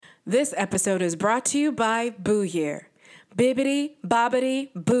This episode is brought to you by Boo Year. Bibbity, bobbity,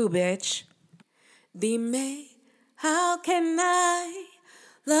 boo, bitch. Dime, how can I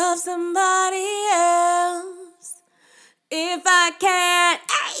love somebody else if I can't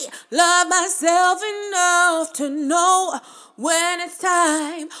love myself enough to know when it's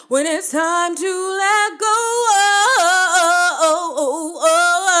time to let go?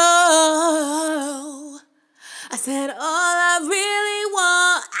 I said all I really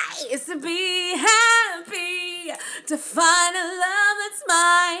want is to be happy, to find a love that's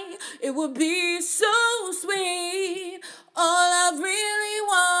mine. It would be so sweet. All I really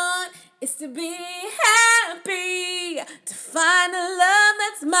want is to be happy, to find a love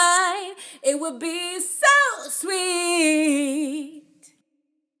that's mine. It would be so sweet.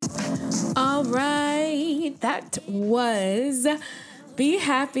 All right, that was Be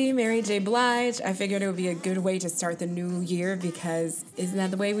Happy, Mary J. Blige. I figured it would be a good way to start the new year because isn't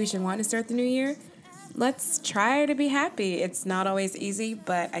that the way we should want to start the new year? Let's try to be happy. It's not always easy,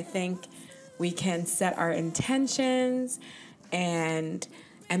 but I think we can set our intentions and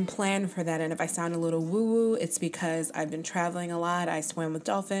plan for that. And if I sound a little woo-woo, it's because I've been traveling a lot. I swam with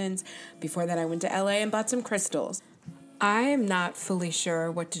dolphins. Before that, I went to LA and bought some crystals. I'm not fully sure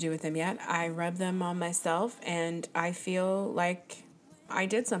what to do with them yet. I rub them on myself, and I feel like I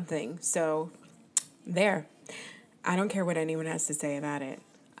did something. So, there. I don't care what anyone has to say about it.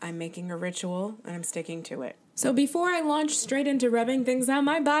 I'm making a ritual, and I'm sticking to it. So before I launch straight into rubbing things on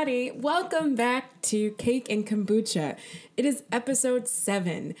my body, welcome back to Cake and Kombucha. It is episode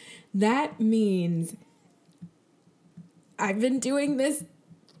 7. That means I've been doing this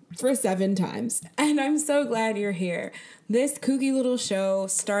for 7 times, and I'm so glad you're here. This kooky little show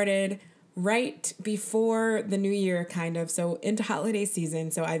started right before the new year, kind of, so into holiday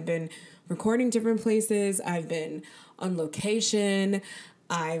season. So I've been recording different places. I've been on location.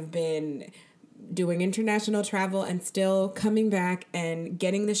 I've been doing international travel and still coming back and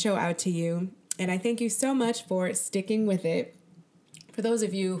getting the show out to you. And I thank you so much for sticking with it. For those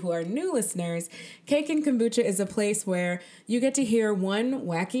of you who are new listeners, Cake and Kombucha is a place where you get to hear one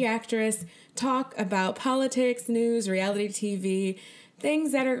wacky actress talk about politics, news, reality TV,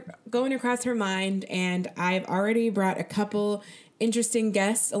 things that are going across her mind. And I've already brought a couple interesting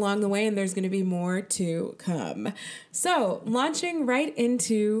guests along the way, and there's going to be more to come. So, launching right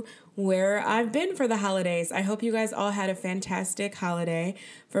into where I've been for the holidays. I hope you guys all had a fantastic holiday.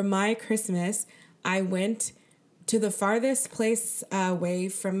 For my Christmas, I went to the farthest place away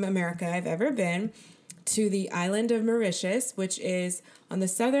from America I've ever been, to the island of Mauritius, which is on the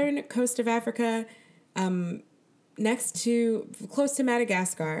southern coast of Africa, close to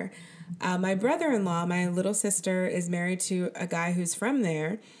Madagascar. My brother-in-law, my little sister, is married to a guy who's from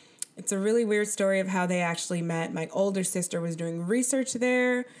there. It's a really weird story of how they actually met. My older sister was doing research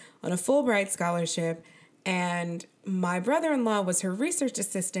there on a Fulbright scholarship, and my brother-in-law was her research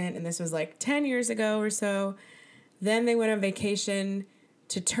assistant, and this was like 10 years ago or so. Then they went on vacation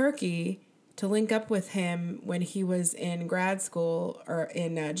to Turkey to link up with him when he was in grad school or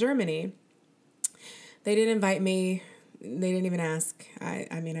in Germany. They didn't invite me. They didn't even ask.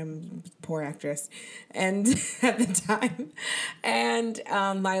 I mean, I'm a poor actress. And at the time. And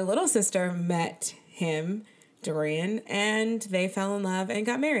my little sister met him, Dorian, and they fell in love and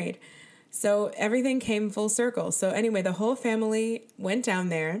got married. So everything came full circle. So anyway, the whole family went down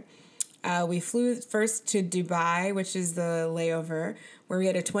there. We flew first to Dubai, which is the layover, where we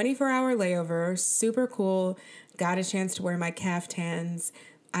had a 24-hour layover. Super cool. Got a chance to wear my caftans.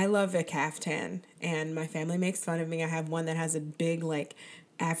 I love a caftan, and my family makes fun of me. I have one that has a big, like,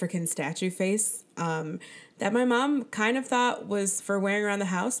 African statue face that my mom kind of thought was for wearing around the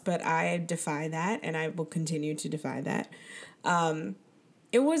house, but I defy that, and I will continue to defy that.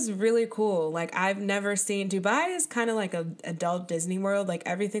 It was really cool. Like, I've never seen... Dubai is kind of like a adult Disney World. Like,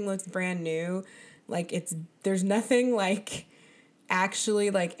 everything looks brand new. Like, there's nothing, like, actually,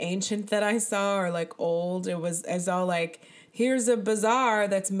 like, ancient that I saw or, like, old. It's all, like, here's a bazaar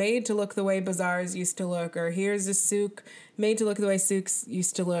that's made to look the way bazaars used to look. Or here's a souk made to look the way souks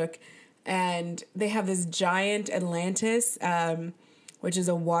used to look. And they have this giant Atlantis, which is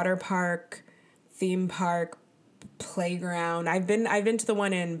a water park, theme park, playground. I've been to the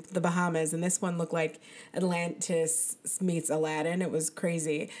one in the Bahamas, and this one looked like Atlantis meets Aladdin. It was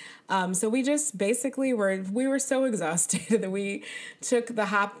crazy. So we just basically we were so exhausted that we took the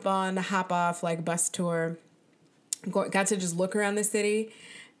hop on, hop off, like, bus tour. Got to just look around the city,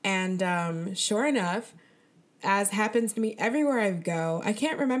 and sure enough, as happens to me everywhere I go, I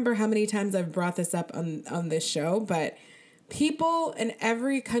can't remember how many times I've brought this up on this show, but people in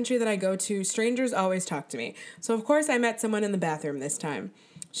every country that I go to, strangers always talk to me. So, of course, I met someone in the bathroom this time.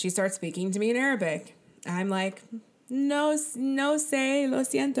 she starts speaking to me in Arabic. I'm like, no sé, lo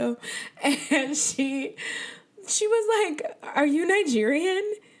siento. And she was like, are you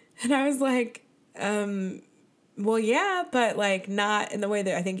Nigerian? And I was like, well, yeah, but like not in the way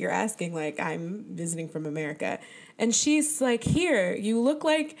that I think you're asking. Like, I'm visiting from America. And she's like, here, you look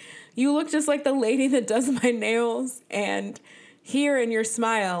just like the lady that does my nails. And here in your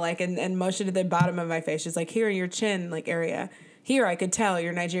smile, like, and motion to the bottom of my face. She's like, here in your chin, like, area. Here, I could tell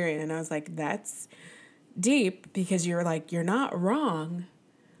you're Nigerian. And I was like, that's deep, because you're like, you're not wrong.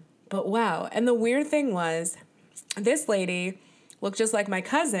 But wow. And the weird thing was, this lady looked just like my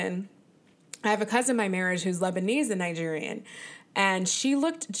cousin. I have a cousin by marriage who's Lebanese and Nigerian. And she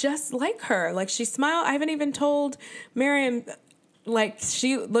looked just like her. Like, she smiled. I haven't even told Miriam, like,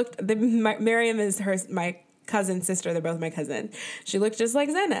 she looked, Miriam is my cousin's sister. They're both my cousins. She looked just like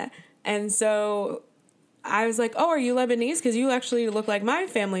Zena. And so I was like, oh, are you Lebanese? Because you actually look like my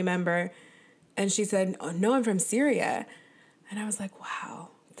family member. And she said, oh, no, I'm from Syria. And I was like, wow,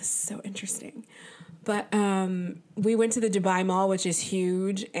 this is so interesting. But we went to the Dubai Mall, which is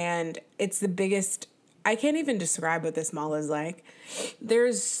huge, and it's the biggest. I can't even describe what this mall is like.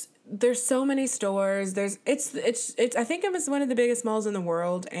 There's so many stores. It's I think it was one of the biggest malls in the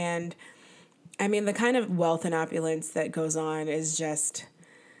world, and I mean, the kind of wealth and opulence that goes on is just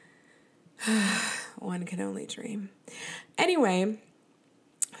one can only dream. Anyway,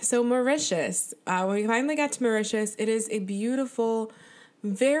 so Mauritius. When we finally got to Mauritius, it is a beautiful,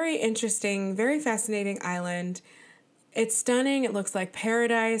 very interesting, very fascinating island. It's stunning. It looks like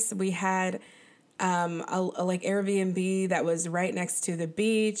paradise. We had a like Airbnb that was right next to the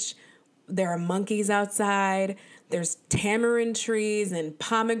beach. There are monkeys outside. There's tamarind trees and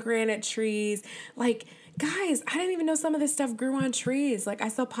pomegranate trees. Like, guys, I didn't even know some of this stuff grew on trees. Like, I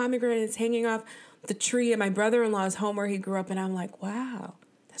saw pomegranates hanging off the tree at my brother-in-law's home where he grew up, and I'm like, wow,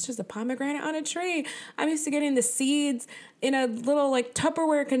 that's just a pomegranate on a tree. I'm used to getting the seeds in a little like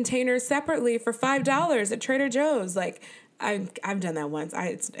Tupperware container separately for $5 at Trader Joe's. Like, I've done that once.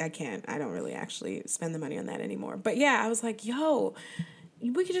 I don't really actually spend the money on that anymore. But yeah, I was like, yo,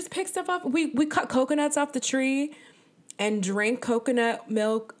 we could just pick stuff off. We cut coconuts off the tree and drank coconut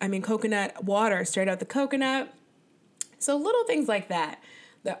water straight out the coconut. So little things like that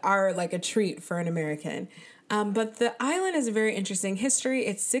are like a treat for an American. But the island is a very interesting history.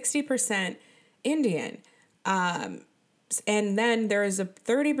 It's 60% Indian. And then there is a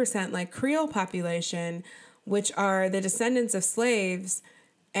 30% like Creole population, which are the descendants of slaves.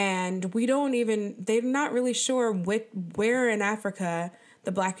 And they're not really sure where in Africa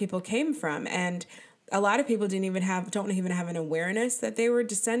the Black people came from. And a lot of people don't even have an awareness that they were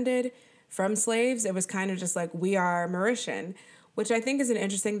descended from slaves. It was kind of just like, we are Mauritian, which I think is an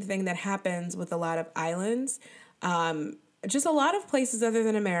interesting thing that happens with a lot of islands. Just a lot of places other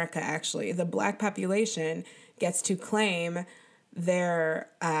than America, actually. The Black population gets to claim their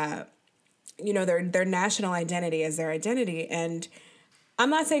national identity as their identity. And I'm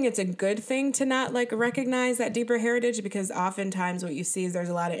not saying it's a good thing to not like recognize that deeper heritage, because oftentimes what you see is there's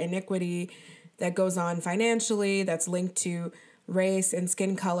a lot of iniquity that goes on financially that's linked to race and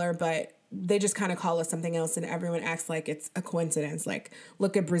skin color, but they just kind of call it something else and everyone acts like it's a coincidence. Like,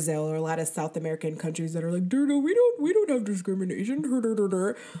 look at Brazil or a lot of South American countries that are like, no, we don't have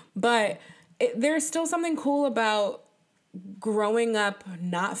discrimination. But there's still something cool about growing up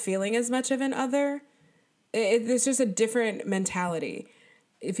not feeling as much of an other. It's just a different mentality,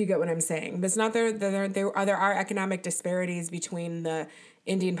 if you get what I'm saying. But it's not there are economic disparities between the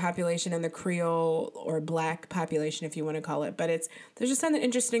Indian population and the Creole or Black population, if you want to call it. But there's just an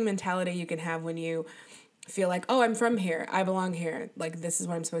interesting mentality you can have when you feel like, oh, I'm from here, I belong here, like this is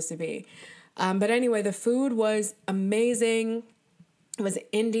what I'm supposed to be. But anyway, the food was amazing. It was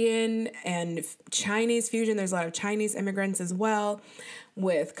Indian and Chinese fusion. There's a lot of Chinese immigrants as well,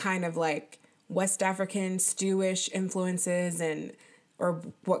 with kind of like West African stewish influences or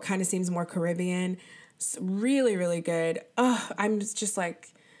what kind of seems more Caribbean. It's really, really good. Oh, I'm just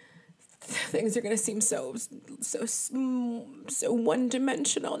like, things are going to seem so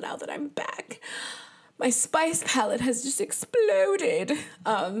one-dimensional now that I'm back. My spice palette has just exploded.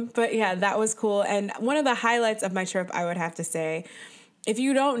 But yeah, that was cool. And one of the highlights of my trip, I would have to say, if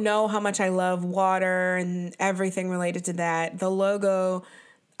you don't know how much I love water and everything related to that, the logo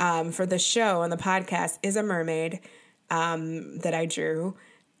for the show and the podcast is a mermaid that I drew.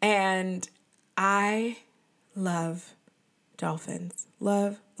 And I love dolphins.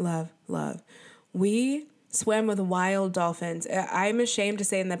 Love, love, love. We swam with wild dolphins. I'm ashamed to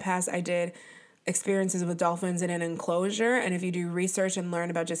say in the past I did experiences with dolphins in an enclosure, and if you do research and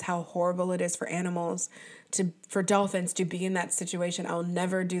learn about just how horrible it is for animals for dolphins to be in that situation, I'll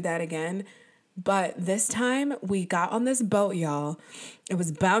never do that again. But this time we got on this boat, y'all. It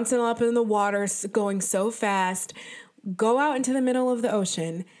was bouncing up in the water, going so fast. Go out into the middle of the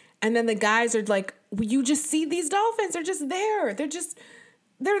ocean, and then the guys are like, you just see these dolphins. They're just there. They're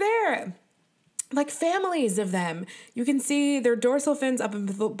there. Like families of them. You can see their dorsal fins up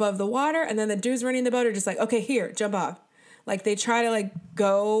above the water, and then the dudes running the boat are just like, okay, here, jump off. Like they try to like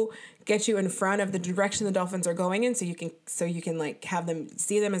go get you in front of the direction the dolphins are going in, so you can like have them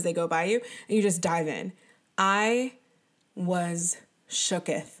see them as they go by you, and you just dive in. I was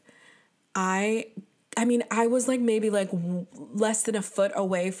shooketh. I mean, I was like maybe like less than a foot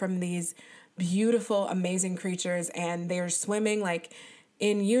away from these beautiful, amazing creatures, and they're swimming like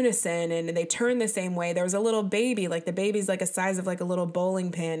in unison, and they turn the same way. There was a little baby, like the baby's like a size of like a little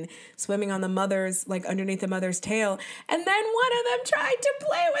bowling pin, swimming on the mother's, like underneath the mother's tail. And then one of them tried to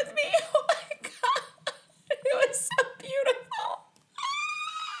play with me. Oh my God. It was so beautiful.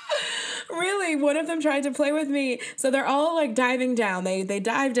 Really, one of them tried to play with me. So they're all like diving down. They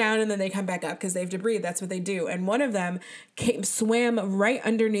dive down and then they come back up because they have to breathe. That's what they do. And one of them swam right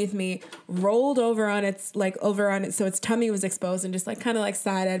underneath me, rolled over on its so its tummy was exposed, and just like kind of like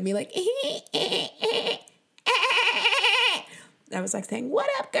sighed at me like I was like saying, "What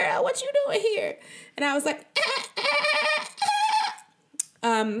up, girl? What you doing here?" And I was like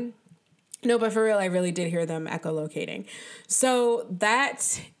no, but for real, I really did hear them echolocating. So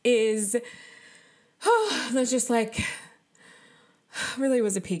that is, that's just like, really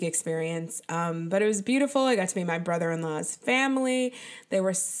was a peak experience. But it was beautiful. I got to meet my brother-in-law's family. They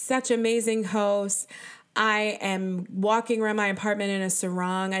were such amazing hosts. I am walking around my apartment in a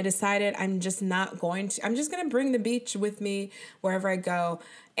sarong. I decided I'm just going to bring the beach with me wherever I go.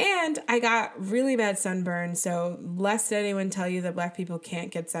 And I got really bad sunburn. So lest anyone tell you that Black people can't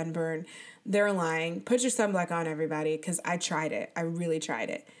get sunburn, they're lying. Put your sunblock on, everybody, because I tried it. I really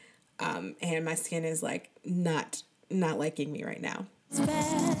tried it. And my skin is like not liking me right now.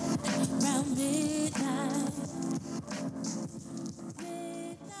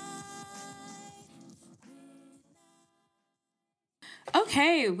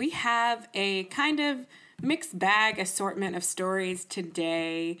 Okay, we have a kind of mixed bag assortment of stories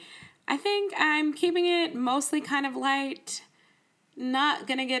today. I think I'm keeping it mostly kind of light. Not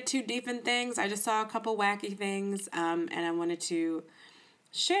gonna get too deep in things. I just saw a couple wacky things, and I wanted to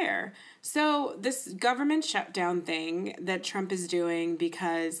share. So this government shutdown thing that Trump is doing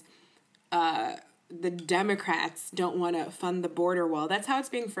because the Democrats don't want to fund the border wall. That's how it's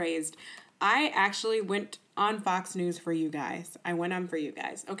being phrased. I actually went on Fox News for you guys.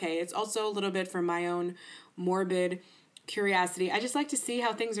 Okay, it's also a little bit for my own morbid curiosity. I just like to see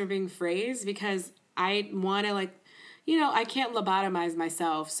how things are being phrased because I want to I can't lobotomize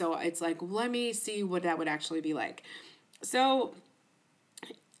myself. So it's like, let me see what that would actually be like. So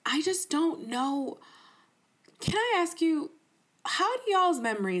I just don't know. Can I ask you, how do y'all's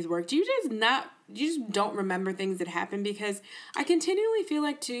memories work? Do you just don't remember things that happen? Because I continually feel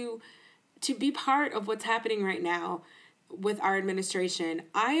like to be part of what's happening right now with our administration,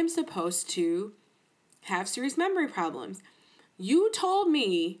 I am supposed to have serious memory problems. You told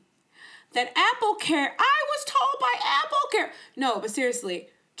me that AppleCare, I was told by AppleCare. No, but seriously,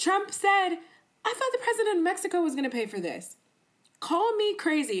 Trump said, I thought the president of Mexico was going to pay for this. Call me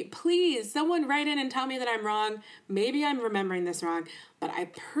crazy. Please, someone write in and tell me that I'm wrong. Maybe I'm remembering this wrong, but I'm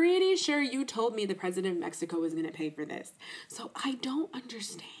pretty sure you told me the president of Mexico was going to pay for this. So I don't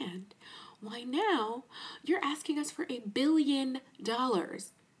understand why now you're asking us for $1 billion.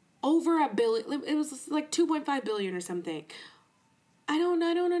 Over $1 billion. It was like 2.5 billion or something. I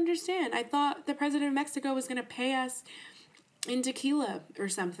don't understand. I thought the president of Mexico was going to pay us in tequila or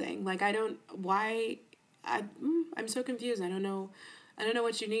something. I'm so confused. I don't know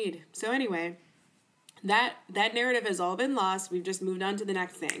what you need. So anyway, that narrative has all been lost. We've just moved on to the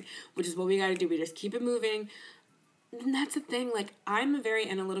next thing, which is what we got to do. We just keep it moving. And that's the thing. Like, I'm a very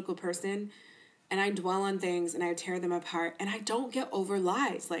analytical person, and I dwell on things and I tear them apart, and I don't get over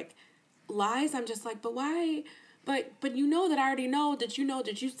lies. Like, lies, I'm just like, but why? But you know that I already know that you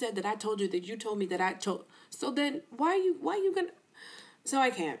said that I told you that you told me that I told. So then why you gonna? So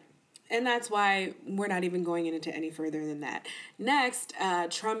I can't. And that's why we're not even going into any further than that. Next,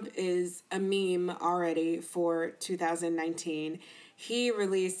 Trump is a meme already for 2019. He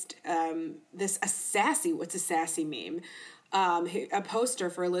released what's a sassy meme? A poster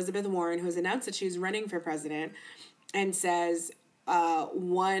for Elizabeth Warren, who has announced that she's running for president, and says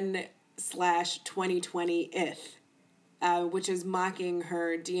 1/2020 which is mocking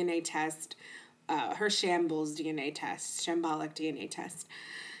her DNA test her shambolic DNA test.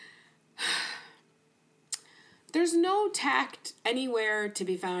 There's no tact anywhere to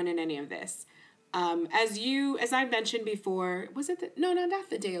be found in any of this. As I've mentioned before, not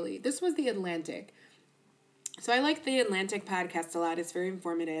the Daily. This was the Atlantic. So I like the Atlantic podcast a lot. It's very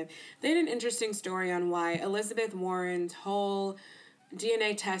informative. They had an interesting story on why Elizabeth Warren's whole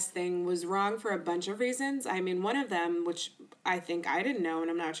DNA test thing was wrong for a bunch of reasons. I mean, one of them, which I think I didn't know,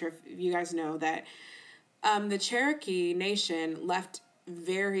 and I'm not sure if you guys know, that the Cherokee Nation left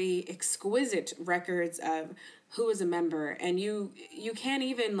very exquisite records of who was a member, and you can't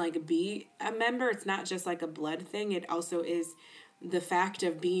even like be a member. It's not just like a blood thing. It also is the fact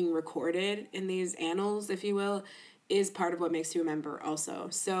of being recorded in these annals, if you will, is part of what makes you a member also.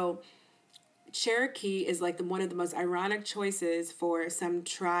 So Cherokee is like one of the most ironic choices for some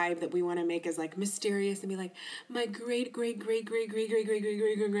tribe that we want to make as like mysterious and be like, my great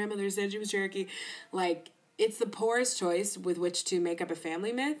grandmother said she was Cherokee. Like, it's the poorest choice with which to make up a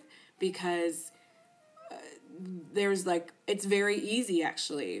family myth, because there's like, it's very easy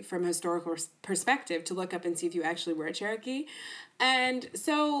actually from a historical perspective to look up and see if you actually were a Cherokee. And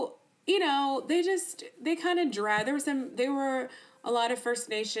so, you know, they kind of there were a lot of First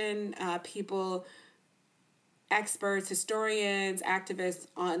Nation people, experts, historians, activists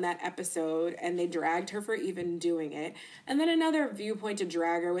on that episode, and they dragged her for even doing it. And then another viewpoint to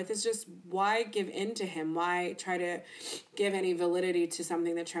drag her with is just, why give in to him? Why try to give any validity to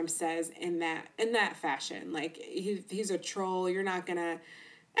something that Trump says in that fashion? Like, he's a troll. You're not gonna. And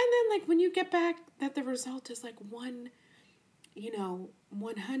then, like, when you get back that the result is like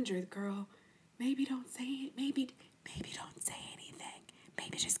 100, girl, maybe don't say it. Maybe don't say anything.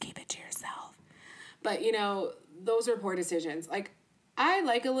 Maybe just keep it to yourself. But, you know, those are poor decisions. Like, I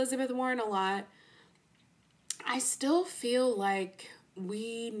like Elizabeth Warren a lot. I still feel like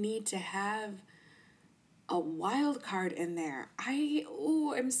we need to have a wild card in there.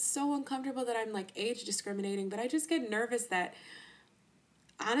 I'm so uncomfortable that I'm, like, age discriminating, but I just get nervous that,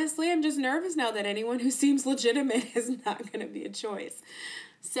 honestly, I'm just nervous now that anyone who seems legitimate is not going to be a choice.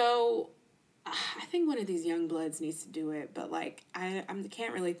 So I think one of these young bloods needs to do it, but like I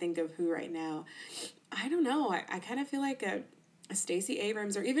can't really think of who right now. I don't know. I kind of feel like a Stacey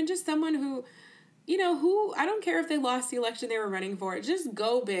Abrams, or even just someone who, you know, who, I don't care if they lost the election they were running for. Just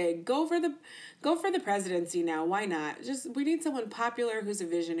go big. Go for the presidency now. Why not? We need someone popular who's a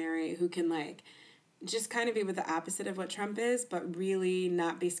visionary, who can like just kind of be with the opposite of what Trump is, but really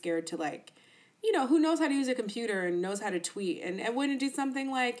not be scared to like, you know, who knows how to use a computer and knows how to tweet and wouldn't do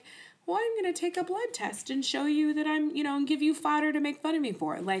something like, well, I'm going to take a blood test and show you that I'm, you know, and give you fodder to make fun of me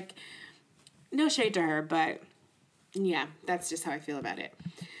for. Like, no shade to her, but yeah, that's just how I feel about it.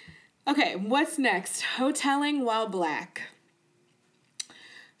 Okay, what's next? Hoteling while black.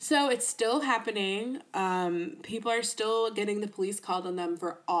 So it's still happening. People are still getting the police called on them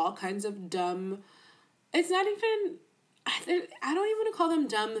for all kinds of dumb, it's not even, I don't even want to call them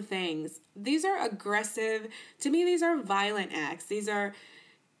dumb things. These are aggressive, to me, these are violent acts. These are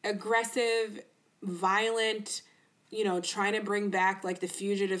aggressive, violent, you know, trying to bring back like the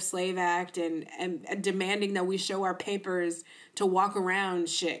Fugitive Slave Act and demanding that we show our papers to walk around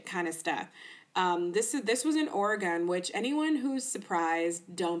shit kind of stuff. This was in Oregon, which anyone who's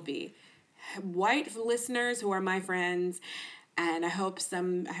surprised, don't be. White listeners who are my friends, and I hope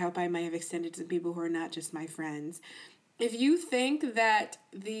I might have extended to people who are not just my friends. If you think that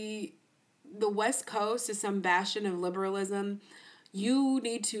the West Coast is some bastion of liberalism, you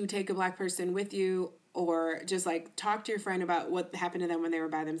need to take a black person with you, or just like talk to your friend about what happened to them when they were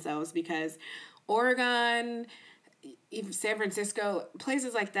by themselves, because Oregon, even San Francisco,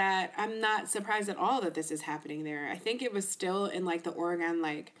 places like that, I'm not surprised at all that this is happening there. I think it was still in like the Oregon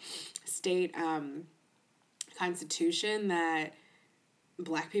like state constitution that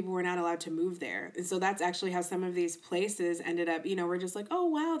black people were not allowed to move there. And so that's actually how some of these places ended up, you know, we're just like, oh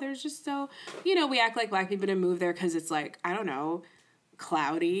wow, there's just so, you know, we act like black people didn't move there because it's like, I don't know,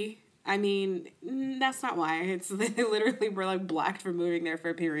 cloudy. I mean, that's not why. It's they literally were like blocked from moving there for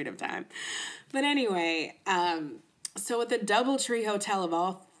a period of time. But anyway, so at the Doubletree Hotel of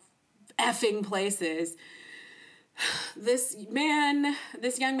all effing places, this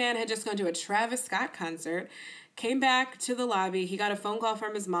young man had just gone to a Travis Scott concert, came back to the lobby. He got a phone call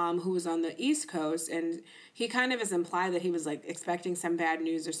from his mom, who was on the East Coast, and he kind of has implied that he was like expecting some bad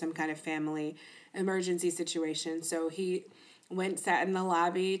news or some kind of family emergency situation. So he sat in the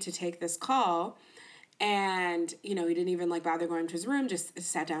lobby to take this call, and, you know, he didn't even like bother going to his room, just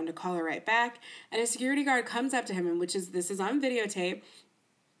sat down to call her right back. And a security guard comes up to him, and this is on videotape,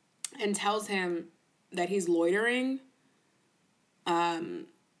 and tells him that he's loitering in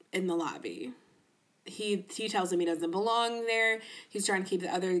the lobby. he tells him he doesn't belong there. He's trying to keep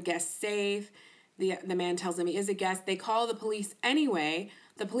the other guests safe. The man tells him he is a guest. They call the police anyway.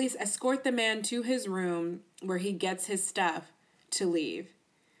 The police escort the man to his room where he gets his stuff to leave.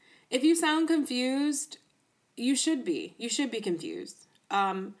 If you sound confused, you should be. You should be confused.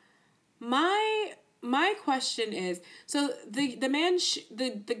 My question is, so the man,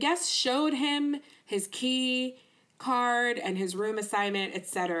 the guest showed him his key card and his room assignment,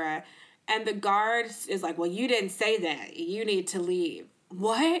 etc. And the guard is like, well, you didn't say that. You need to leave.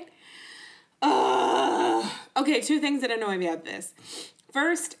 What? Okay, two things that annoy me about this.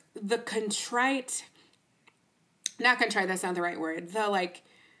 First, the not contrite, that's not the right word. The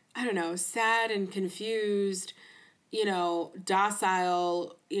I don't know, sad and confused,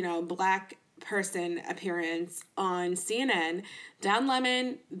 docile, black person appearance on CNN. Don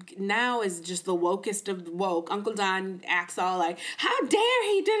Lemon now is just the wokest of the woke. Uncle Don acts all like, how dare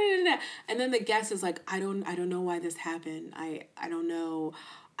he, da-da-da-da. And then the guest is like, I don't know why this happened. I don't know.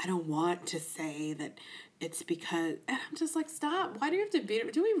 I don't want to say that it's because, and I'm just like, stop. Why do you have to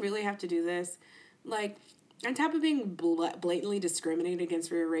do we really have to do this? Like, on top of being blatantly discriminated against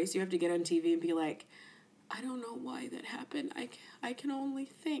for your race, you have to get on TV and be like, I don't know why that happened. I can only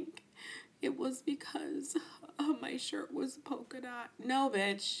think it was because my shirt was polka dot. No,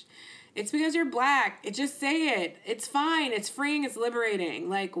 bitch. It's because you're black. Just say it. It's fine. It's freeing. It's liberating.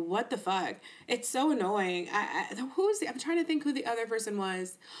 Like, what the fuck? It's so annoying. I'm trying to think who the other person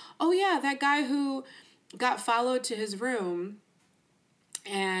was. Oh, yeah, that guy who got followed to his room,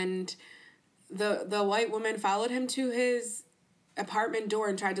 and the white woman followed him to his apartment door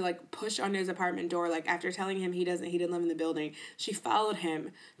and tried to push on his apartment door, after telling him he didn't live in the building. She followed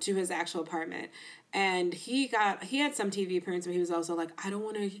him to his actual apartment, and he had some TV appearance, but he was also like, I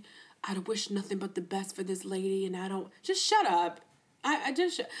wish nothing but the best for this lady, and just shut up. I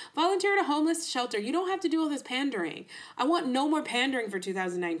just volunteer at a homeless shelter. You don't have to do all this pandering. I want no more pandering for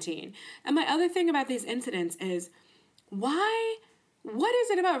 2019. And my other thing about these incidents is, what is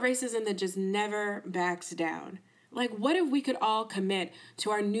it about racism that just never backs down? What if we could all commit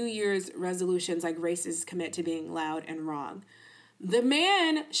to our New Year's resolutions like racists commit to being loud and wrong? The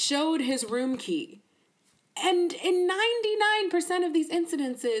man showed his room key. And in 99% of these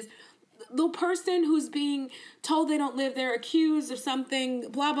incidences, the person who's being told they don't live there, accused of something,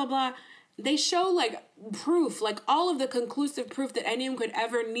 blah, blah, blah, they show proof, all of the conclusive proof that anyone could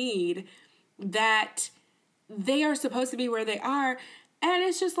ever need that they are supposed to be where they are. And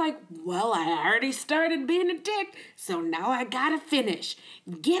it's just well, I already started being a dick, so now I gotta finish.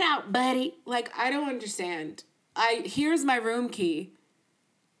 Get out, buddy. I don't understand. Here's my room key.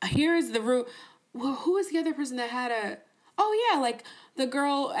 Here's the room. Well, who was the other person that had the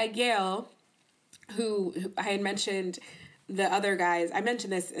girl at Yale who I had mentioned, the other guys. I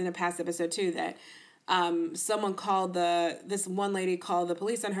mentioned this in a past episode too, that this one lady called the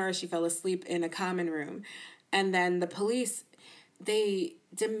police on her. She fell asleep in a common room. And then the police, they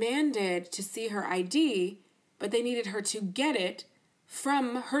demanded to see her ID, but they needed her to get it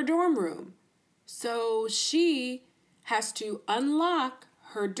from her dorm room. So she has to unlock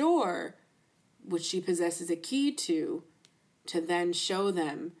her door, which she possesses a key to then show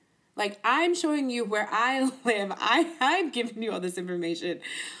them. I'm showing you where I live. I've given you all this information,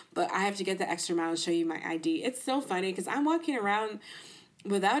 but I have to get the extra mile and show you my ID. It's so funny because I'm walking around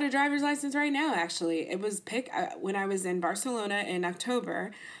without a driver's license right now, actually. It was when I was in Barcelona in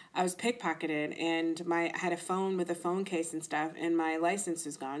October, I was pickpocketed, and I had a phone with a phone case and stuff, and my license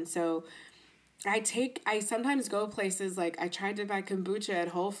is gone. So I sometimes go places, I tried to buy kombucha at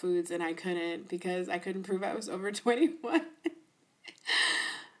Whole Foods, and I couldn't because I couldn't prove I was over 21.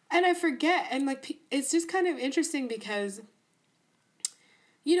 And I forget, and it's just kind of interesting because,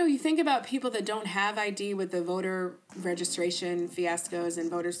 you think about people that don't have ID with the voter registration fiascos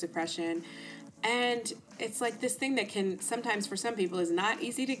and voter suppression, and it's this thing that can sometimes for some people is not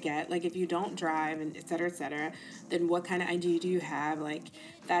easy to get. If you don't drive and et cetera, then what kind of ID do you have?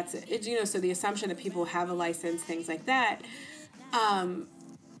 That's it, so the assumption that people have a license, things like that.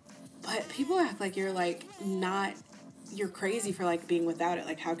 But people act like you're you're crazy for being without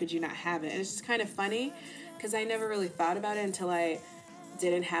it. How could you not have it? And it's just kind of funny because I never really thought about it until I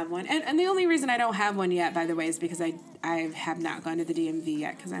didn't have one. And the only reason I don't have one yet, by the way, is because I have not gone to the DMV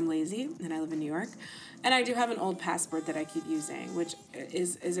yet because I'm lazy and I live in New York. And I do have an old passport that I keep using, which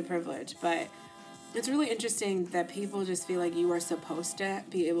is a privilege. But it's really interesting that people just feel like you are supposed to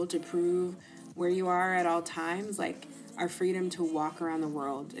be able to prove where you are at all times. Our freedom to walk around the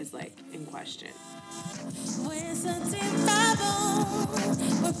world is in question.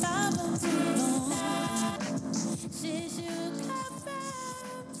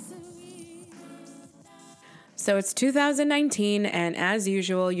 So it's 2019, and as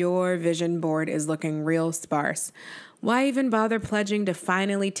usual, your vision board is looking real sparse. Why even bother pledging to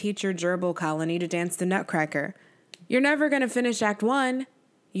finally teach your gerbil colony to dance the Nutcracker? You're never going to finish Act 1.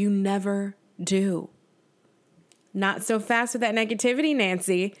 You never do. Not so fast with that negativity,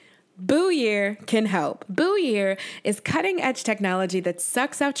 Nancy. Boo Year can help. Boo Year is cutting-edge technology that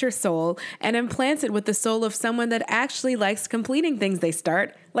sucks out your soul and implants it with the soul of someone that actually likes completing things they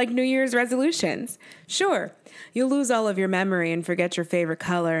start, like New Year's resolutions. Sure, you'll lose all of your memory and forget your favorite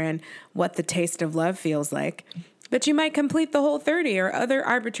color and what the taste of love feels like. But you might complete the Whole30 or other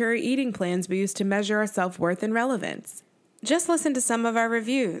arbitrary eating plans we use to measure our self-worth and relevance. Just listen to some of our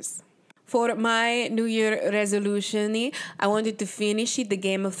reviews. For my New Year resolution, I wanted to finish the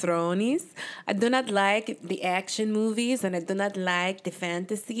Game of Thrones. I do not like the action movies and I do not like the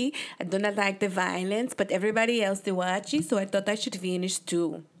fantasy. I do not like the violence, but everybody else to watch it, so I thought I should finish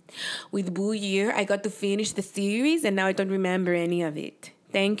too. With Boo Year, I got to finish the series and now I don't remember any of it.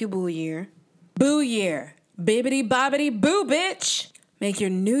 Thank you, Boo Year. Boo Year. Bibbidi bobbidi boo, bitch. Make your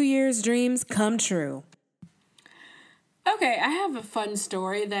New Year's dreams come true. Okay, I have a fun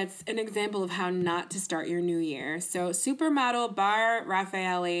story that's an example of how not to start your new year. So supermodel Bar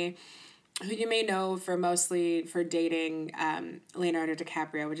Raffaelli, who you may know mostly for dating Leonardo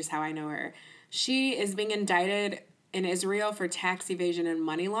DiCaprio, which is how I know her, she is being indicted in Israel for tax evasion and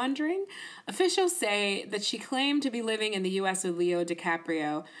money laundering. Officials say that she claimed to be living in the U.S. with Leo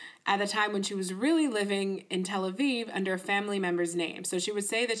DiCaprio at the time when she was really living in Tel Aviv under a family member's name. So she would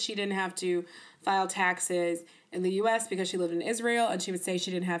say that she didn't have to file taxes in the U.S. because she lived in Israel, and she would say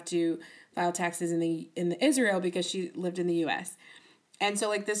she didn't have to file taxes in the Israel because she lived in the U.S. And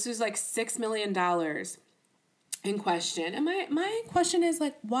so, this was $6 million in question. And my question is,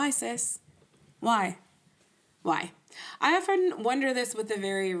 why, sis? Why? I often wonder this with the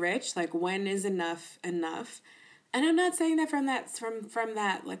very rich, when is enough enough? And I'm not saying that from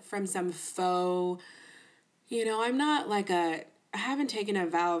some faux, I'm not I haven't taken a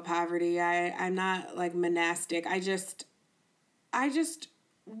vow of poverty. I'm not monastic.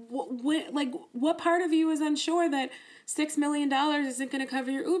 What part of you is unsure that $6 million isn't going to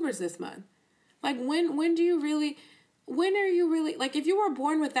cover your Ubers this month? When are you really, if you were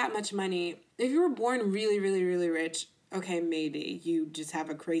born with that much money, if you were born really, really, really rich, okay, maybe you just have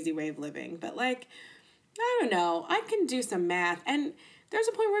a crazy way of living. But I don't know, I can do some math. And there's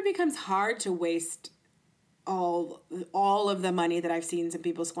a point where it becomes hard to waste all of the money that I've seen some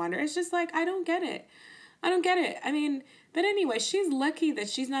people squander. It's just I don't get it. I mean, but anyway, she's lucky that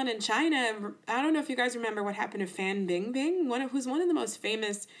she's not in China. I don't know if you guys remember what happened to Fan Bingbing, who's one of the most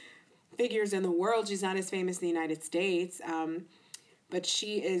famous figures in the world. She's not as famous in the United States, but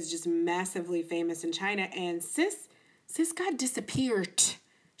she is just massively famous in China. And sis got disappeared.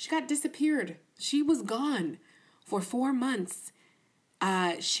 She got disappeared. She was gone for 4 months.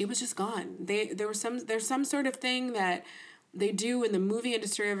 She was just gone. There's some sort of thing that they do in the movie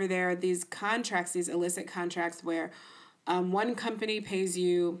industry over there, these contracts, these illicit contracts where one company pays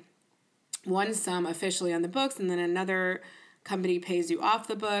you one sum officially on the books and then another company pays you off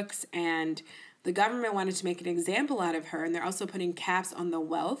the books, and the government wanted to make an example out of her, and they're also putting caps on the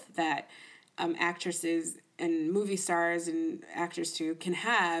wealth that actresses and movie stars and actors too can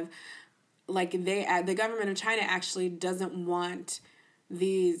have. The government of China actually doesn't want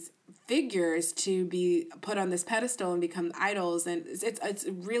these figures to be put on this pedestal and become idols, and it's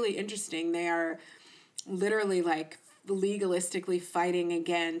really interesting. They are literally legalistically fighting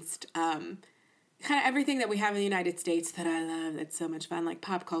against kind of everything that we have in the United States that I love. It's so much fun, like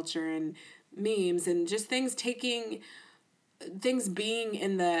pop culture and memes and just things being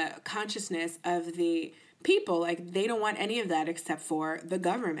in the consciousness of the people. They don't want any of that except for the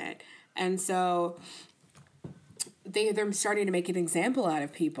government, and so they're starting to make an example out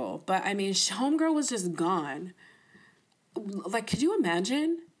of people. But I mean, homegirl was just gone. Could you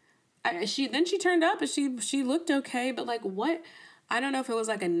imagine? She turned up and she looked okay, but what? I don't know if it was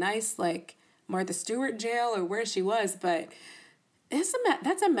a nice Martha Stewart jail or where she was, but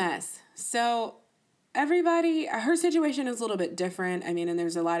that's a mess. So everybody, her situation is a little bit different. I mean, and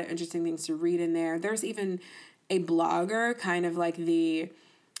there's a lot of interesting things to read in there. There's even a blogger, kind of like the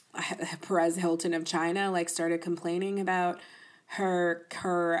Perez Hilton of China, started complaining about her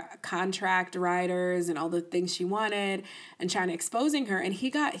contract writers and all the things she wanted and China exposing her. And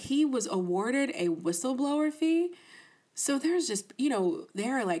he was awarded a whistleblower fee. So there's just,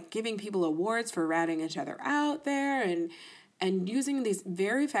 they're giving people awards for ratting each other out there and using these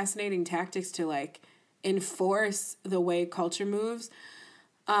very fascinating tactics to enforce the way culture moves.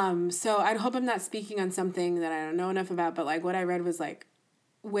 So I hope I'm not speaking on something that I don't know enough about, but what I read was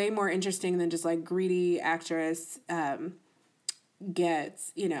way more interesting than just like greedy actress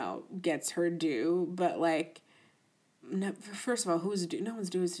gets her due. But like, no, first of all, no one's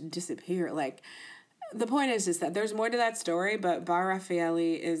due is to disappear. Like, the point is just that there's more to that story, but Bar Raffaele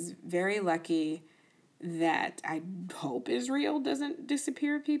is very lucky that I hope Israel doesn't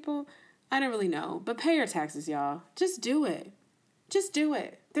disappear people. I don't really know. But pay your taxes, y'all. Just do it. Just do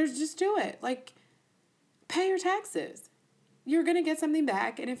it. Just do it. Like, pay your taxes. You're going to get something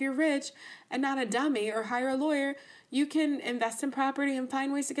back. And if you're rich and not a dummy or hire a lawyer, you can invest in property and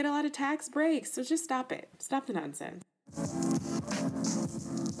find ways to get a lot of tax breaks. So just stop it. Stop the nonsense.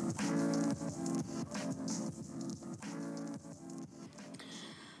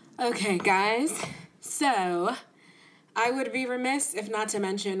 Okay, guys. So, I would be remiss if not to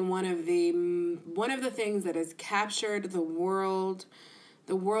mention one of the things that has captured the world's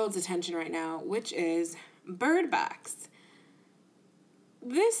attention right now, which is Bird Box.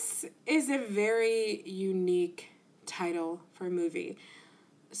 This is a very unique title for a movie.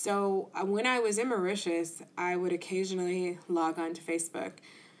 So when I was in Mauritius, I would occasionally log on to Facebook,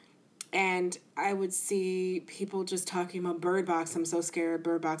 and I would see people just talking about Bird Box. I'm so scared.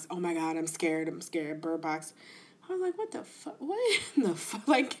 Bird Box. Oh my God, I'm scared. Bird Box. I was like, what the fuck? What in the fuck?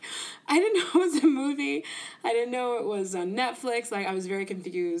 Like, I didn't know it was a movie. I didn't know it was on Netflix. Like, I was very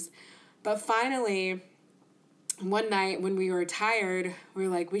confused. But finally, one night when we were tired, we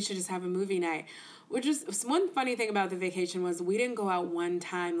were like, we should just have a movie night. Which is one funny thing about the vacation was we didn't go out one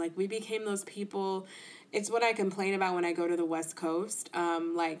time. Like, we became those people. It's what I complain about when I go to the West Coast.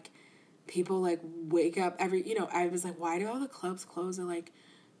 Like, people, like, wake up I was like, why do all the clubs close at, like,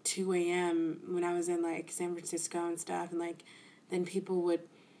 2 a.m. when I was in, like, San Francisco and stuff? And, like, then people would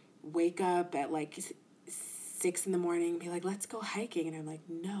wake up at, like, 6 in the morning and be like, let's go hiking. And I'm like,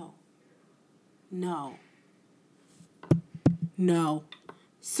 no.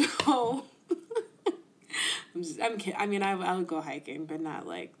 So, I'm kidding. I mean, I'll go hiking, but not,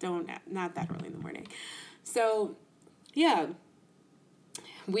 like, not that early in the morning. So, yeah.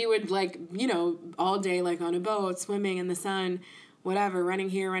 We would, like, all day, like, on a boat, swimming in the sun, whatever, running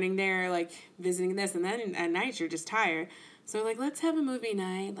here, running there, like, visiting this. And then at night, you're just tired. So, like, let's have a movie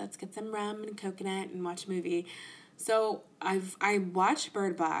night. Let's get some rum and coconut and watch a movie. So, I watched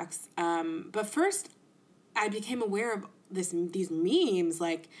Bird Box. But first, I became aware of these memes.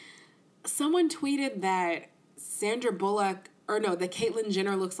 Like, someone tweeted that Sandra Bullock, that Caitlyn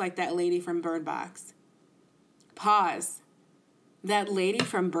Jenner looks like that lady from Bird Box. Pause. That lady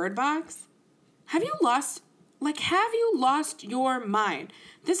from Bird Box? Have you lost your mind?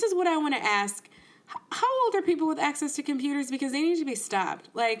 This is what I want to ask. How old are people with access to computers? Because they need to be stopped.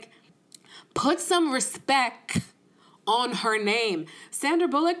 Like, put some respect on her name. Sandra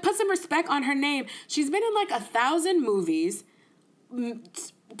Bullock, put some respect on her name. She's been in, like, 1,000 movies.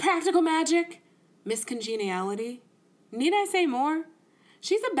 Practical Magic. Miss Congeniality. Need I say more?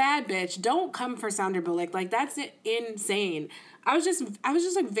 She's a bad bitch. Don't come for Sandra Bullock. Like, that's insane. I was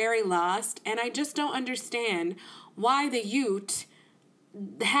just like very lost, and I just don't understand why the youth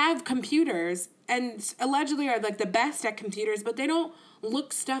have computers and allegedly are, like, the best at computers, but they don't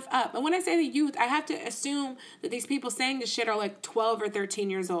look stuff up. And when I say the youth, I have to assume that these people saying this shit are, like, 12 or 13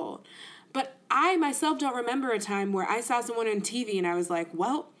 years old. But I myself don't remember a time where I saw someone on TV and I was like,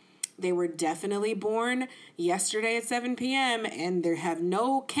 well, they were definitely born yesterday at 7 p.m. and they have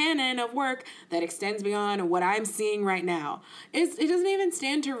no canon of work that extends beyond what I'm seeing right now. It doesn't even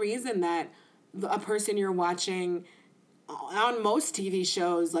stand to reason that a person you're watching on most TV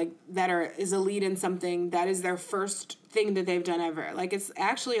shows, like, is a lead in something that is their first thing that they've done ever. Like, it's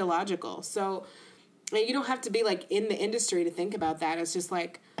actually illogical. So you don't have to be, like, in the industry to think about that. It's just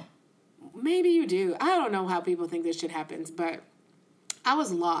like, maybe you do. I don't know how people think this shit happens, but I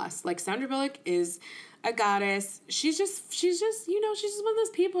was lost. Like, Sandra Bullock is a goddess. She's just, she's just one of those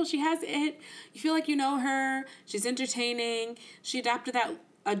people. She has it. You feel like you know her. She's entertaining. She adopted that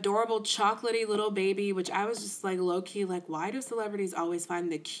adorable chocolatey little baby, which I was just, like, low-key, like, why do celebrities always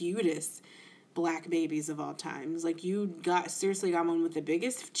find the cutest black babies of all time? It's like, you seriously got one with the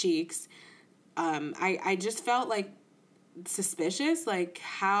biggest cheeks. I just felt, like, suspicious. Like,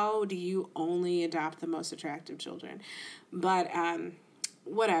 how do you only adopt the most attractive children? But,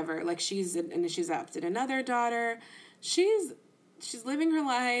 whatever. Like, she's adopted another daughter. She's living her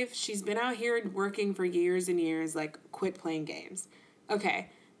life. She's been out here working for years and years. Like, quit playing games. Okay.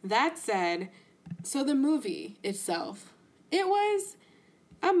 That said, so the movie itself, it was,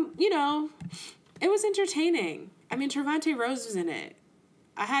 it was entertaining. I mean, Trevante Rose was in it.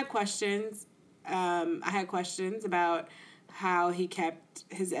 I had questions about how he kept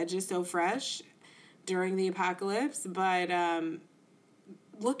his edges so fresh during the apocalypse, but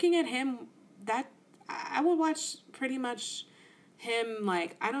looking at him, that I would watch pretty much him,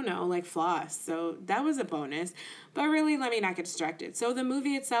 like, I don't know, like floss. So that was a bonus. But really, let me not get distracted. So the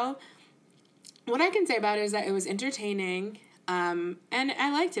movie itself, what I can say about it is that it was entertaining, and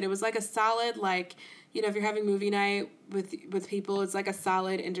I liked it. It was like a solid, like, you know, if you're having movie night with people, it's like a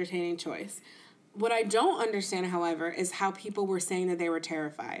solid, entertaining choice. What I don't understand, however, is how people were saying that they were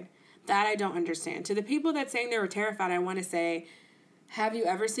terrified. That I don't understand. To the people that saying they were terrified, I want to say, have you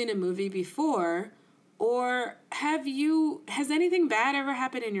ever seen a movie before? Or has anything bad ever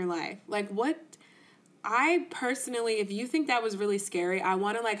happened in your life? Like, what? I personally, if you think that was really scary, I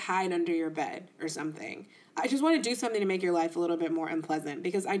want to like hide under your bed or something. I just want to do something to make your life a little bit more unpleasant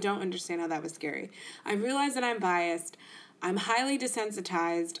because I don't understand how that was scary. I realize that I'm biased. I'm highly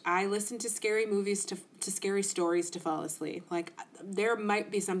desensitized. I listen to scary movies, to scary stories to fall asleep. Like, there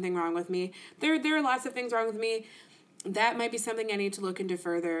might be something wrong with me. There are lots of things wrong with me. That might be something I need to look into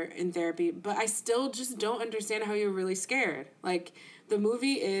further in therapy, but I still just don't understand how you're really scared. Like, the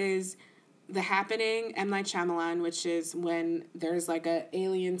movie is The Happening, M. Night Shyamalan, which is when there's like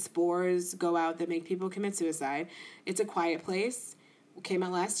alien spores go out that make people commit suicide. It's A Quiet Place. It came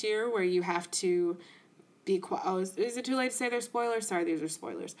out last year, where you have to be quiet. Oh, is it too late to say they're spoilers? Sorry, these are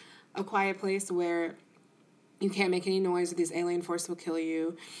spoilers. A Quiet Place, where you can't make any noise or these alien force will kill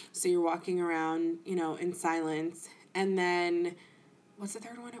you. So you're walking around, you know, in silence. And then, what's the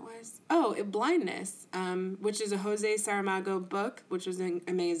third one it was? Oh, Blindness, which is a Jose Saramago book, which was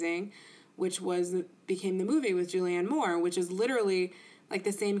amazing, which became the movie with Julianne Moore, which is literally like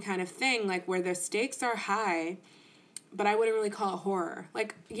the same kind of thing, like where the stakes are high, but I wouldn't really call it horror.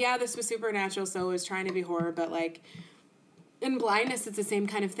 Like, yeah, this was supernatural, so it was trying to be horror, but like, in Blindness, it's the same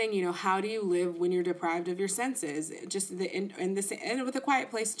kind of thing. You know, how do you live when you're deprived of your senses? Just and with A Quiet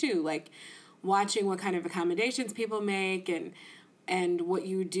Place too, like watching what kind of accommodations people make and what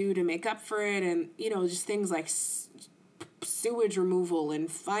you do to make up for it, and you know, just things like sewage removal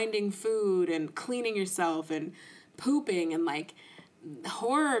and finding food and cleaning yourself and pooping, and like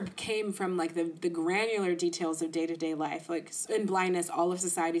horror came from like the granular details of day-to-day life. Like in Blindness, all of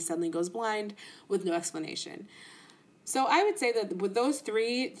society suddenly goes blind with no explanation. So I would say that with those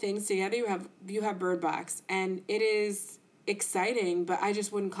three things together, you have Bird Box, and it is exciting, but I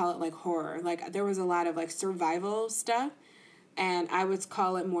just wouldn't call it like horror. Like, there was a lot of like survival stuff, and I would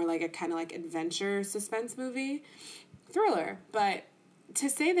call it more like a kind of like adventure suspense movie, thriller. But to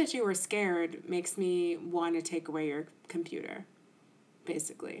say that you were scared makes me want to take away your computer,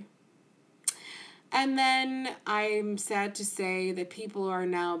 basically. And then I'm sad to say that people are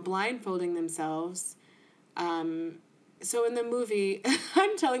now blindfolding themselves. So in the movie,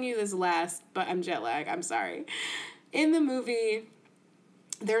 I'm telling you this last, but I'm jet lag, I'm sorry. In the movie,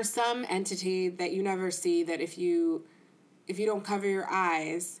 there's some entity that you never see that if you don't cover your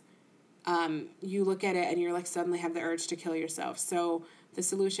eyes, you look at it and you're like suddenly have the urge to kill yourself. So the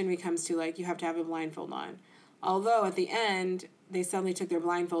solution becomes to like, you have to have a blindfold on. Although at the end, they suddenly took their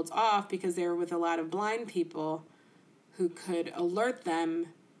blindfolds off because they were with a lot of blind people who could alert them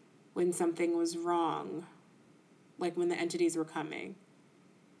when something was wrong, like when the entities were coming.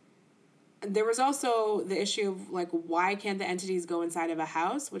 There was also the issue of like, why can't the entities go inside of a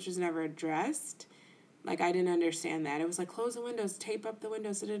house, which was never addressed. Like, I didn't understand that. It was like, close the windows, tape up the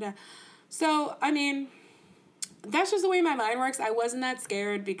windows, da-da-da. So, I mean, that's just the way my mind works. I wasn't that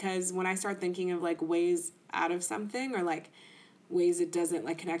scared because when I start thinking of like ways out of something or like ways it doesn't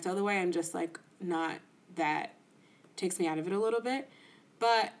like connect all the way, I'm just like, not that, takes me out of it a little bit.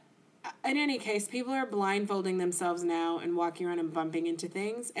 But in any case, people are blindfolding themselves now and walking around and bumping into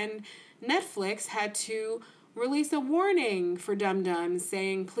things. And Netflix had to release a warning for dum-dums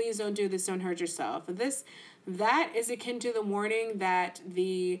saying, please don't do this, don't hurt yourself. That is akin to the warning that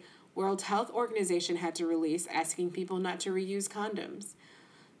the World Health Organization had to release asking people not to reuse condoms.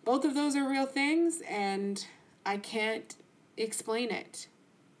 Both of those are real things, and I can't explain it.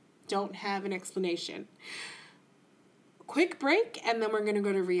 Don't have an explanation. Quick break, and then we're going to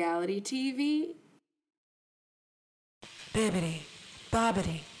go to reality TV. Bibbidi,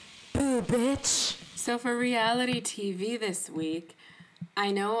 bobbidi, boo, bitch. So for reality TV this week,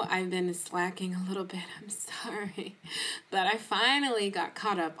 I know I've been slacking a little bit, I'm sorry, but I finally got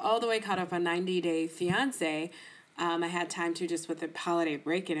all the way caught up on 90 Day Fiancé. I had time to just with the holiday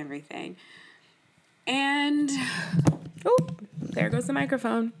break and everything. And, there goes the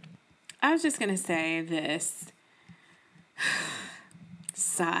microphone. I was just going to say this.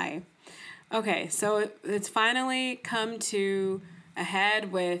 Sigh. Okay, so it's finally come to a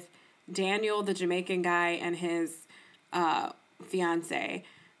head with Daniel, the Jamaican guy, and his fiance.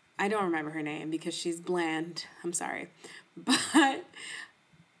 I don't remember her name because she's bland. I'm sorry. But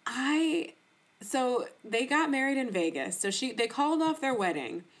So they got married in Vegas. So they called off their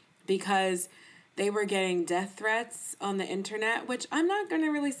wedding because they were getting death threats on the internet, which I'm not going to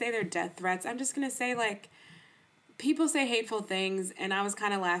really say they're death threats. I'm just going to say, like, people say hateful things, and I was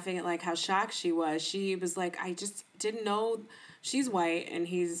kind of laughing at, like, how shocked she was. She was like, I just didn't know. She's white, and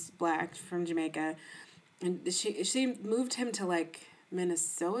he's black from Jamaica. And she moved him to, like,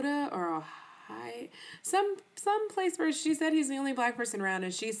 Minnesota or Ohio. Some place where she said he's the only black person around,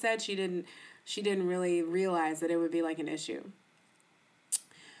 and she said she didn't really realize that it would be, like, an issue.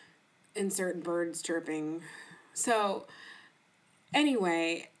 Insert birds chirping. So,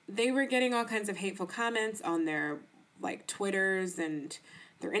 anyway, they were getting all kinds of hateful comments on their, like, Twitters and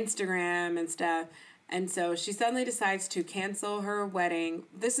their Instagram and stuff. And so she suddenly decides to cancel her wedding.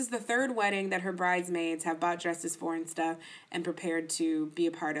 This is the third wedding that her bridesmaids have bought dresses for and stuff and prepared to be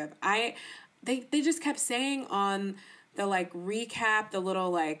a part of. They just kept saying on the, like, recap, the little,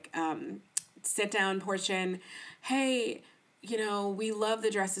 like, sit down portion, hey, you know, we love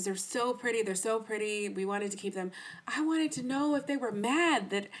the dresses. They're so pretty. They're so pretty. We wanted to keep them. I wanted to know if they were mad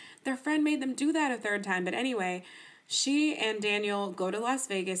that their friend made them do that a third time. But anyway, she and Daniel go to Las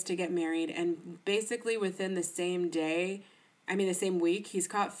Vegas to get married. And basically within the same week, he's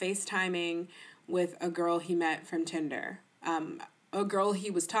caught FaceTiming with a girl he met from Tinder. A girl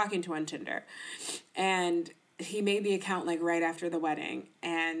he was talking to on Tinder. And he made the account, like, right after the wedding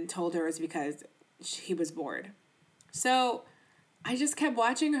and told her it was because he was bored. So I just kept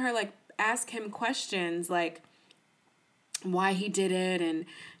watching her, like, ask him questions, like, why he did it. And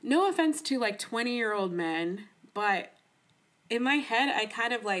no offense to, like, 20-year-old men, but in my head, I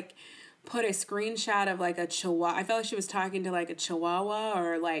kind of, like, put a screenshot of, like, a chihuahua. I felt like she was talking to, like, a chihuahua,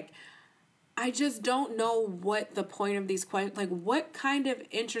 or, like, I just don't know what the point of these questions, like, what kind of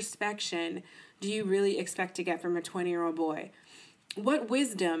introspection do you really expect to get from a 20-year-old boy? What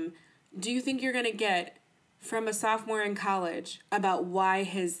wisdom do you think you're going to get from a sophomore in college about why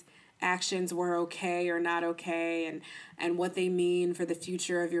his actions were okay or not okay, and what they mean for the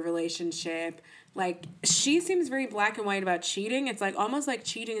future of your relationship? Like, she seems very black and white about cheating. It's like almost like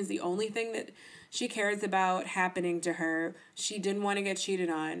cheating is the only thing that she cares about happening to her. She didn't want to get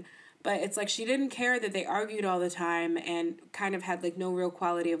cheated on, but it's like she didn't care that they argued all the time and kind of had, like, no real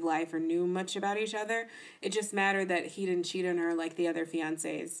quality of life or knew much about each other. It just mattered that he didn't cheat on her like the other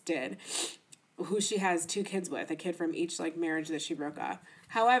fiancés did, who she has 2 kids with, a kid from each, like, marriage that she broke off.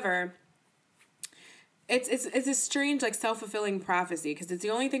 However, it's a strange, like, self-fulfilling prophecy, because it's the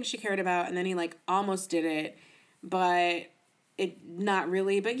only thing she cared about, and then he, like, almost did it, but it not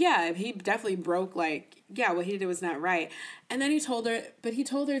really. But yeah, he definitely broke, like, yeah, what he did was not right. And then he told her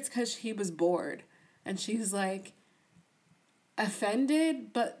it's because he was bored. And she's, like,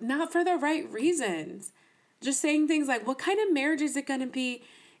 offended, but not for the right reasons. Just saying things like, what kind of marriage is it going to be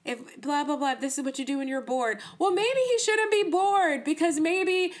if blah, blah, blah, this is what you do when you're bored? Well, maybe he shouldn't be bored, because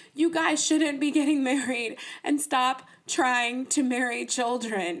maybe you guys shouldn't be getting married and stop trying to marry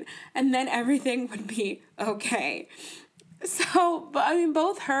children, and then everything would be okay. So, but I mean,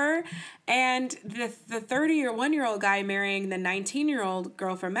 both her and the 31-year-old guy marrying the 19-year-old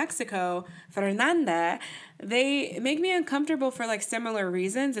girl from Mexico, Fernanda, they make me uncomfortable for, like, similar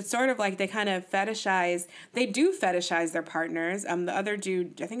reasons. It's sort of like they do fetishize their partners. The other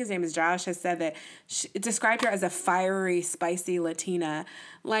dude, I think his name is Josh, has said that described her as a fiery, spicy Latina.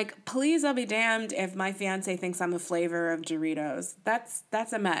 Like, please, I'll be damned if my fiance thinks I'm a flavor of Doritos.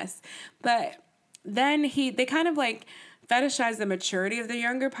 That's a mess. But then they kind of, like, fetishize the maturity of the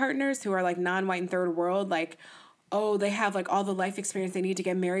younger partners who are, like, non-white and third world, like, oh, they have, like, all the life experience they need to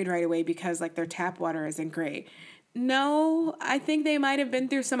get married right away because, like, their tap water isn't great. No, I think they might have been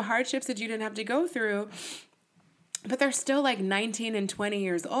through some hardships that you didn't have to go through, but they're still, like, 19 and 20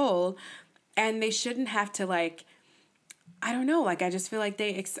 years old, and they shouldn't have to, like, I don't know, like, I just feel like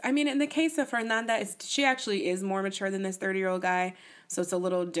in the case of Fernanda, she actually is more mature than this 30-year-old guy, so it's a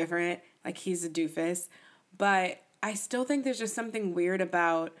little different. Like, he's a doofus, but I still think there's just something weird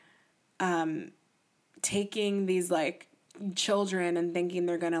about taking these, like, children and thinking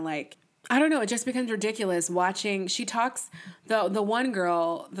they're gonna, like, I don't know, it just becomes ridiculous watching. She talks, the one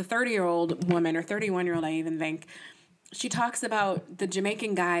girl, the 30-year-old woman, or 31-year-old, I even think, she talks about the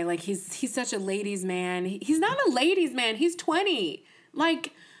Jamaican guy, like, he's such a ladies' man. He's not a ladies' man. He's 20.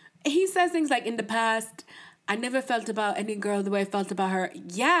 Like, he says things like, in the past, I never felt about any girl the way I felt about her.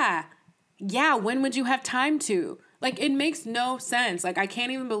 Yeah, when would you have time to? Like, it makes no sense. Like, I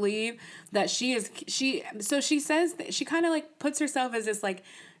can't even believe that she says, she kind of, like, puts herself as this, like,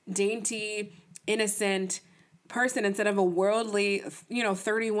 dainty, innocent person instead of a worldly,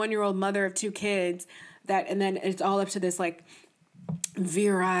 31-year-old mother of 2 kids, and then it's all up to this, like,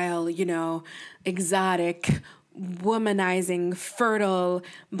 virile, exotic, womanizing, fertile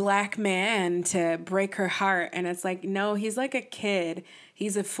black man to break her heart. And it's like, no, he's like a kid.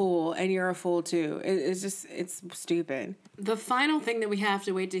 He's a fool, and you're a fool too. It's stupid. The final thing that we have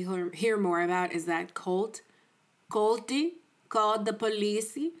to wait to hear more about is that Colty called the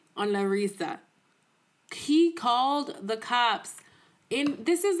police on Larissa. He called the cops.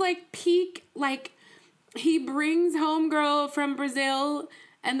 This is like peak, like he brings homegirl from Brazil,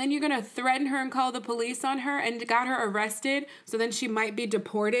 and then you're gonna threaten her and call the police on her and got her arrested, so then she might be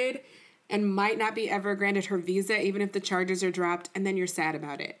deported and might not be ever granted her visa, even if the charges are dropped, and then you're sad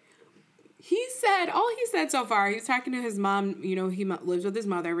about it. All he said so far, he was talking to his mom, he lives with his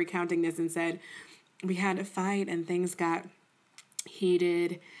mother, recounting this, and said, we had a fight and things got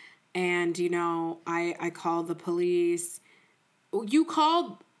heated, and, I called the police. You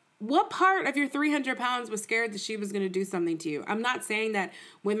called... What part of your 300 pounds was scared that she was going to do something to you? I'm not saying that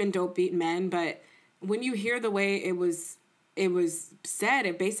women don't beat men, but when you hear the way it was said,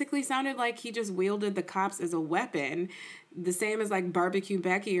 it basically sounded like he just wielded the cops as a weapon. The same as like Barbecue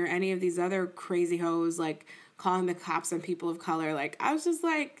Becky or any of these other crazy hoes, like calling the cops on people of color. Like, I was just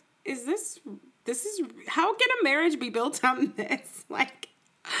like, how can a marriage be built on this? Like,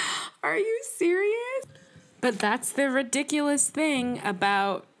 are you serious? But that's the ridiculous thing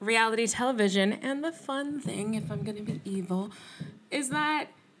about reality television, and the fun thing, if I'm going to be evil, is that,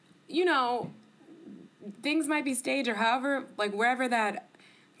 things might be staged or however, like wherever that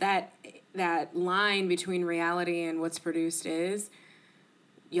line between reality and what's produced is,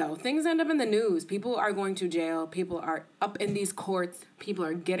 things end up in the news. People are going to jail. People are up in these courts. People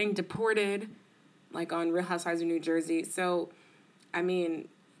are getting deported, like on Real Housewives of New Jersey. So, I mean...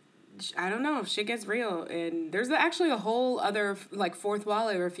 I don't know if shit gets real, and there's actually a whole other like fourth wall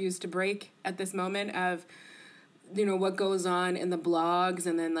I refuse to break at this moment of what goes on in the blogs,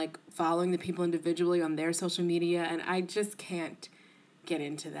 and then like following the people individually on their social media, and I just can't get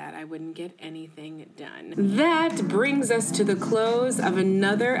into that. I wouldn't get anything done. That brings us to the close of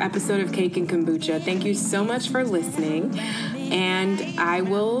another episode of Cake and Kombucha. Thank you so much for listening, and I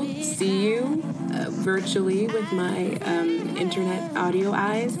will see you virtually with my internet audio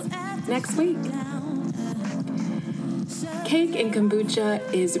eyes next week. Cake and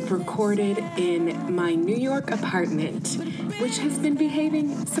Kombucha is recorded in my New York apartment, which has been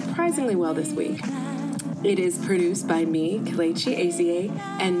behaving surprisingly well this week. It is produced by me, Kelechi Azie,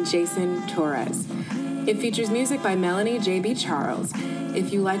 and Jason Torres. It features music by Melanie J.B. Charles.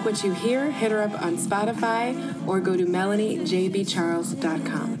 If you like what you hear, hit her up on Spotify or go to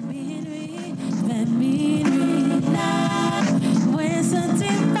melaniejbcharles.com.